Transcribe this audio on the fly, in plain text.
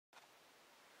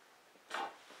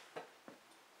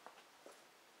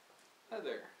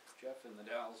Hi there, Jeff in the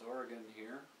Dalles, Oregon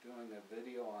here, doing a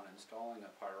video on installing a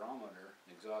pyrometer,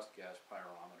 an exhaust gas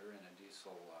pyrometer in a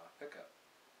diesel pickup.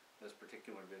 This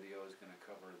particular video is going to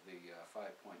cover the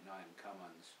 5.9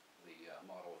 Cummins, the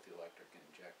model with the electric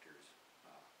injectors,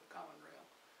 the common rail.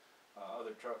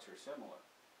 Other trucks are similar.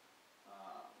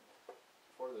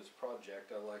 For this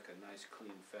project I like a nice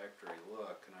clean factory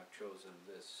look, and I've chosen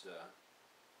this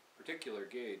particular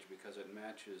gauge because it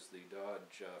matches the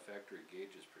Dodge factory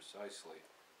gauges precisely.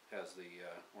 Has the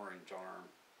orange arm,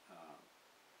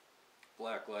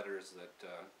 black letters that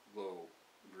glow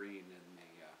green in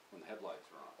when the headlights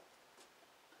are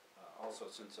on. Also,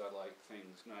 since I like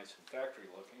things nice and factory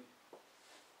looking,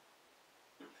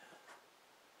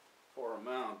 for a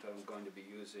mount I'm going to be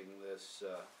using this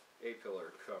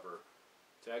A-pillar cover.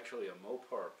 It's actually a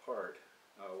Mopar part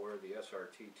where the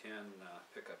SRT10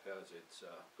 pickup has its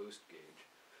boost gauge.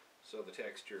 So the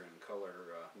texture and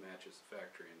color matches the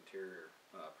factory interior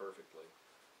perfectly.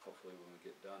 Hopefully when we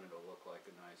get done it'll look like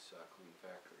a nice clean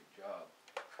factory job.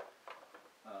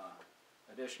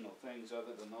 Additional things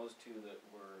other than those two that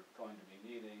we're going to be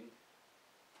needing: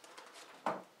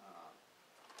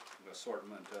 an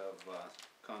assortment of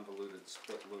convoluted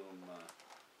split loom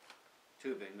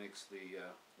tubing makes the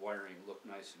wiring look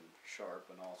nice and sharp,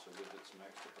 and also gives it some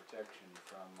extra protection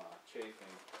from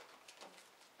chafing.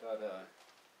 Got a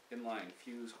inline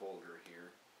fuse holder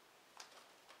here.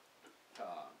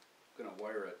 Going to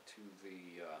wire it to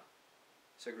the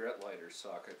cigarette lighter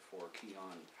socket for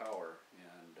key-on power,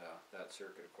 and that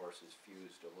circuit of course is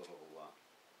fused a little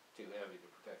too heavy to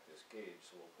protect this gauge,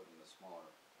 so we'll put in a smaller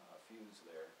fuse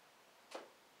there.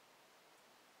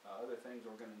 Other things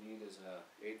we're going to need is a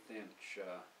 1/8 inch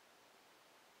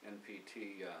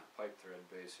NPT pipe thread,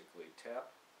 basically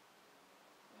tap,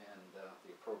 and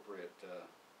the appropriate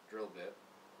drill bit,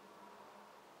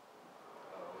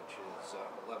 which is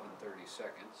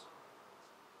 11/32.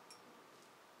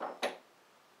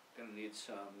 Going to need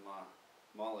some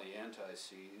Moly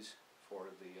anti-seize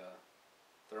for the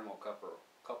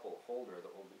thermocouple holder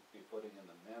that we'll be putting in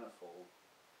the manifold.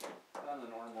 And the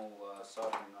normal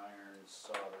soldering irons,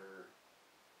 solder,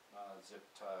 zip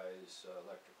ties,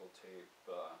 electrical tape,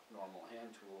 normal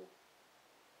hand tool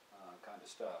kind of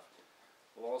stuff.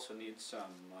 We'll also need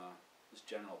some this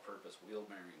general purpose wheel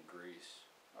bearing grease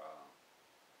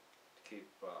to keep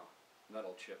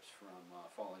metal chips from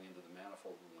falling into the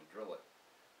manifold when we drill it.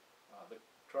 The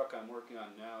truck I'm working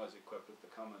on now is equipped with the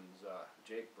Cummins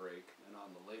Jake brake, and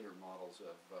on the later models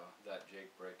of that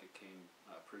Jake brake it came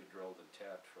pre-drilled and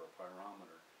tapped for a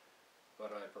pyrometer.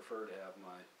 But I prefer to have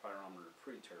my pyrometer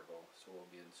pre-turbo, so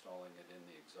we'll be installing it in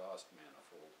the exhaust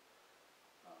manifold.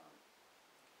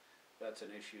 That's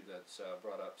an issue that's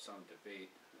brought up some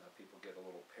debate. People get a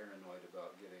little paranoid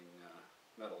about getting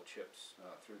metal chips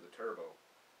through the turbo.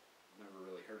 I've never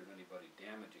really heard of anybody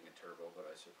damaging a turbo, but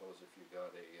I suppose if you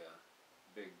got a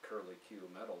big curly Q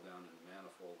metal down in the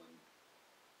manifold, and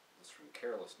just from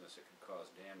carelessness it could cause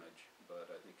damage.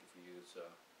 But I think if you use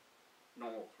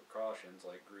normal precautions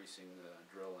like greasing the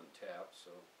drill and tap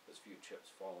so as few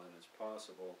chips fall in as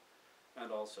possible,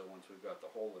 and also once we've got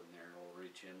the hole in there we'll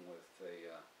reach in with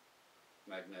a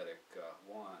magnetic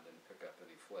wand and pick up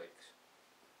any flakes.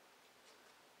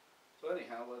 So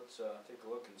anyhow, let's take a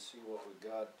look and see what we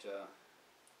got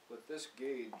with this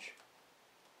gauge.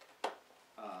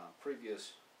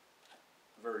 Previous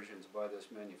versions by this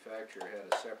manufacturer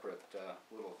had a separate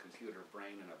little computer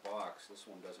brain in a box. This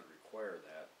one doesn't require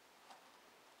that.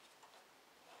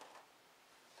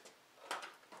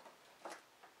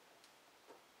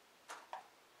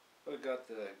 We've got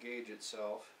the gauge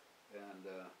itself and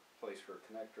a place for a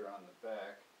connector on the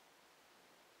back.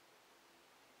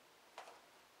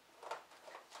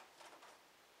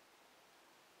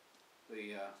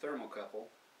 The thermocouple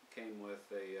came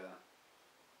with a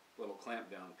little clamp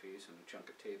down piece and a chunk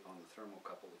of tape on the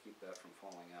thermocouple to keep that from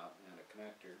falling out, and a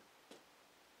connector.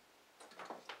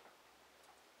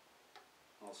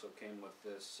 Also came with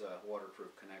this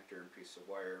waterproof connector and piece of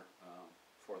wire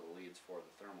for the leads for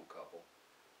the thermocouple.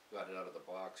 Got it out of the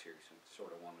box here, so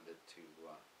sort of wanted it to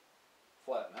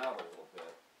flatten out a little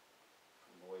bit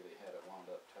from the way they had it wound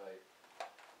up tight.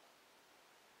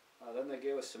 Then they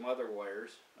gave us some other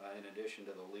wires. In addition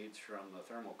to the leads from the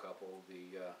thermocouple,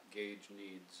 the gauge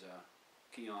needs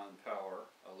key-on power,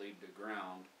 a lead to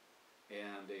ground,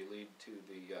 and a lead to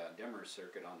the dimmer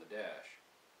circuit on the dash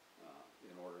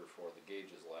in order for the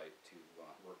gauge's light to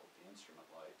work with the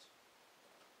instrument lights.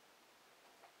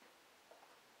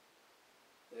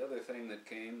 The other thing that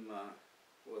came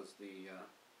was the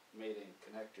mating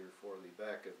connector for the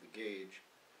back of the gauge.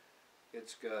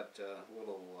 It's got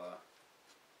little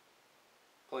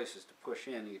places to push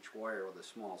in each wire with a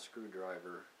small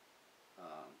screwdriver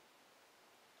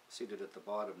seated at the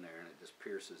bottom there, and it just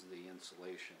pierces the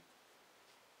insulation.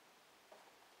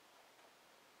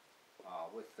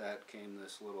 With that came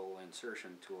this little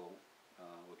insertion tool,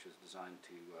 which is designed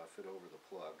to fit over the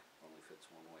plug. Only fits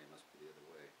one way, must be the other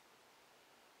way.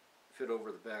 Fit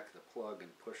over the back of the plug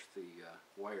and push the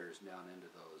wires down into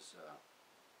those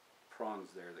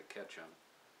prongs there that catch them.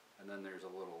 And then there's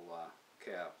a little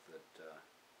cap that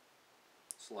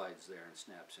slides there and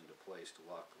snaps into place to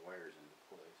lock the wires into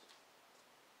place.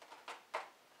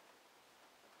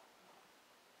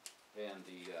 And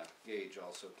the gauge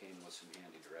also came with some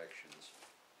handy directions.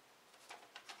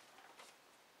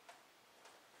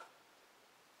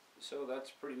 So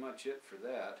that's pretty much it for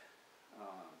that.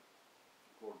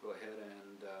 We'll go ahead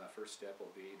and first step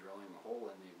will be drilling a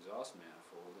hole in the exhaust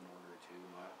manifold in order to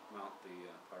mount the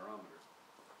pyrometer.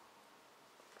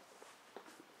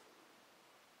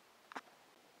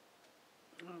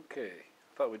 Okay,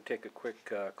 thought we'd take a quick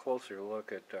closer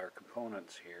look at our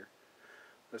components here.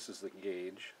 This is the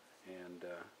gauge, and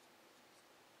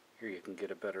here you can get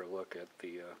a better look at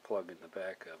the plug in the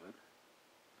back of it.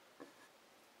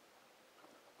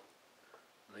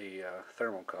 The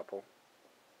thermocouple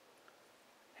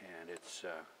and its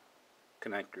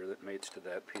connector that mates to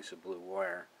that piece of blue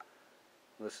wire.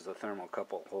 This is a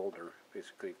thermocouple holder.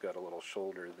 Basically you've got a little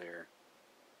shoulder there,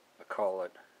 a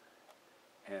collet,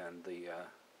 and the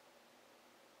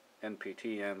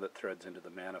NPT end that threads into the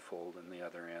manifold, and the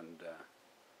other end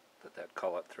that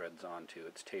collet threads onto.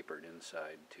 It's tapered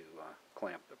inside to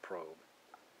clamp the probe.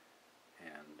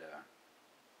 And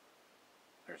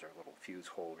there's our little fuse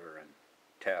holder and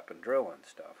tap and drill and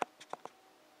stuff.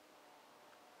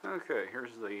 Okay,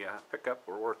 here's the pickup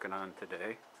we're working on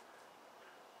today.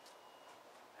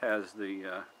 Has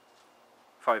the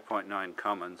 5.9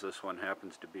 Cummins. This one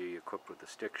happens to be equipped with a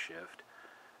stick shift.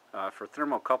 For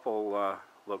thermocouple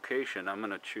location, I'm going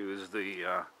to choose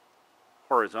the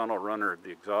horizontal runner of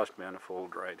the exhaust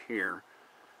manifold right here.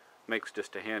 Makes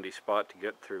just a handy spot to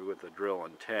get through with the drill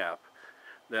and tap.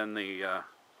 Then the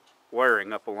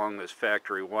wiring up along this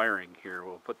factory wiring here,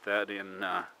 we'll put that in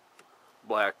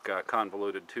black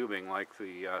convoluted tubing like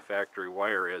the factory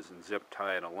wire is, and zip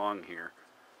tie it along here.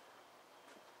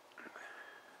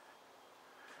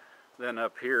 Then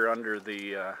up here under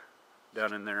the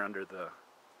down in there under the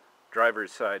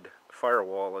driver's side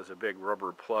firewall is a big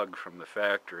rubber plug from the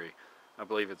factory. I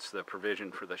believe it's the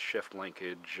provision for the shift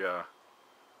linkage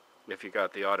if you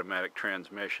got the automatic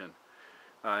transmission.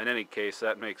 In any case,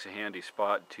 that makes a handy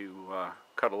spot to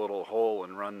cut a little hole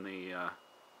and run the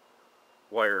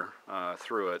wire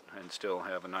through it and still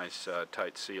have a nice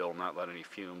tight seal, not let any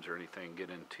fumes or anything get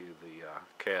into the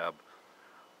cab.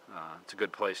 It's a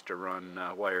good place to run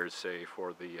wires, say,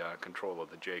 for the control of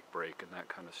the Jake brake and that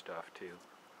kind of stuff too.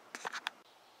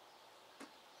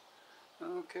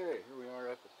 Okay, here we are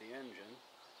up at the engine.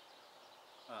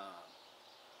 A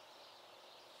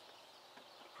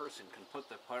person can put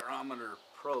the pyrometer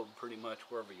probe pretty much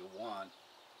wherever you want.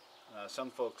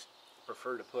 Some folks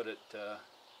prefer to put it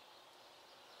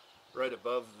right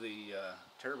above the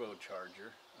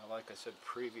turbocharger. Like I said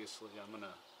previously, I'm going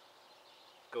to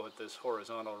go at this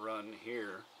horizontal run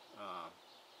here,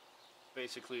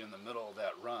 basically in the middle of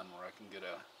that run where I can get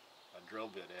a drill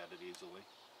bit at it easily.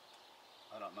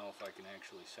 I don't know if I can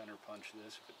actually center punch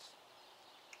this, if it's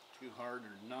too hard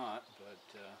or not, but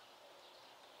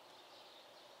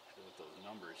with those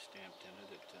numbers stamped in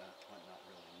it, it might not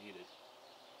really need it.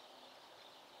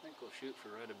 I think we'll shoot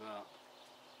for right about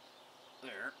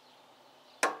there.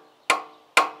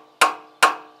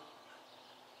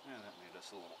 And that made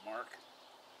us a little mark.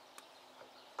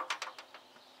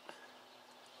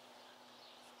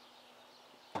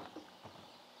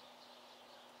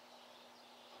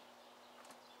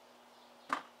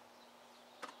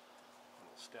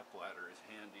 Step ladder is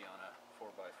handy on a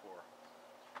 4x4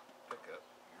 pickup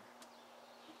here.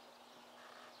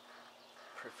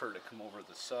 Prefer to come over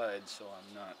the side so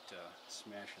I'm not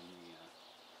smashing the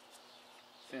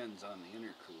fins on the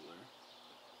intercooler.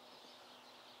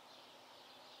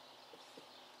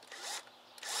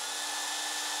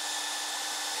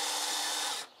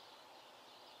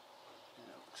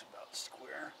 That looks about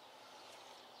square.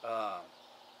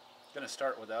 Going to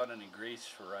start without any grease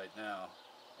for right now.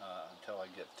 Until I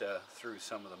get through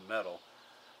some of the metal.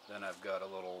 Then I've got a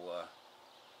little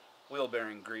wheel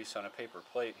bearing grease on a paper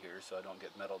plate here so I don't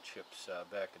get metal chips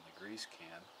back in the grease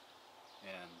can.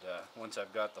 And once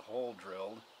I've got the hole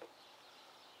drilled,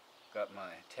 got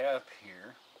my tap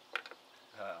here.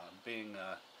 Being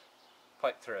a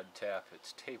pipe thread tap,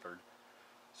 it's tapered.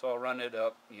 So I'll run it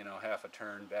up, you know, half a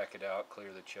turn, back it out,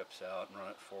 clear the chips out, and run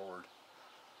it forward.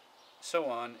 So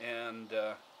on, and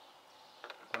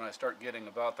when I start getting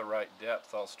about the right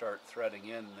depth, I'll start threading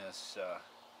in this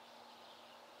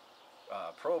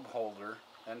probe holder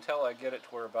until I get it to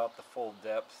where about the full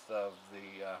depth of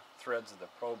the threads of the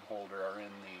probe holder are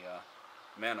in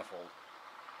the manifold.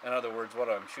 In other words, what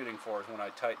I'm shooting for is when I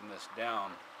tighten this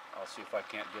down, I'll see if I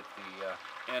can't get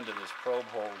the end of this probe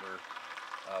holder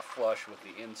flush with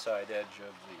the inside edge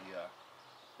of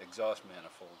the exhaust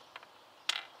manifold,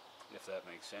 if that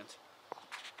makes sense.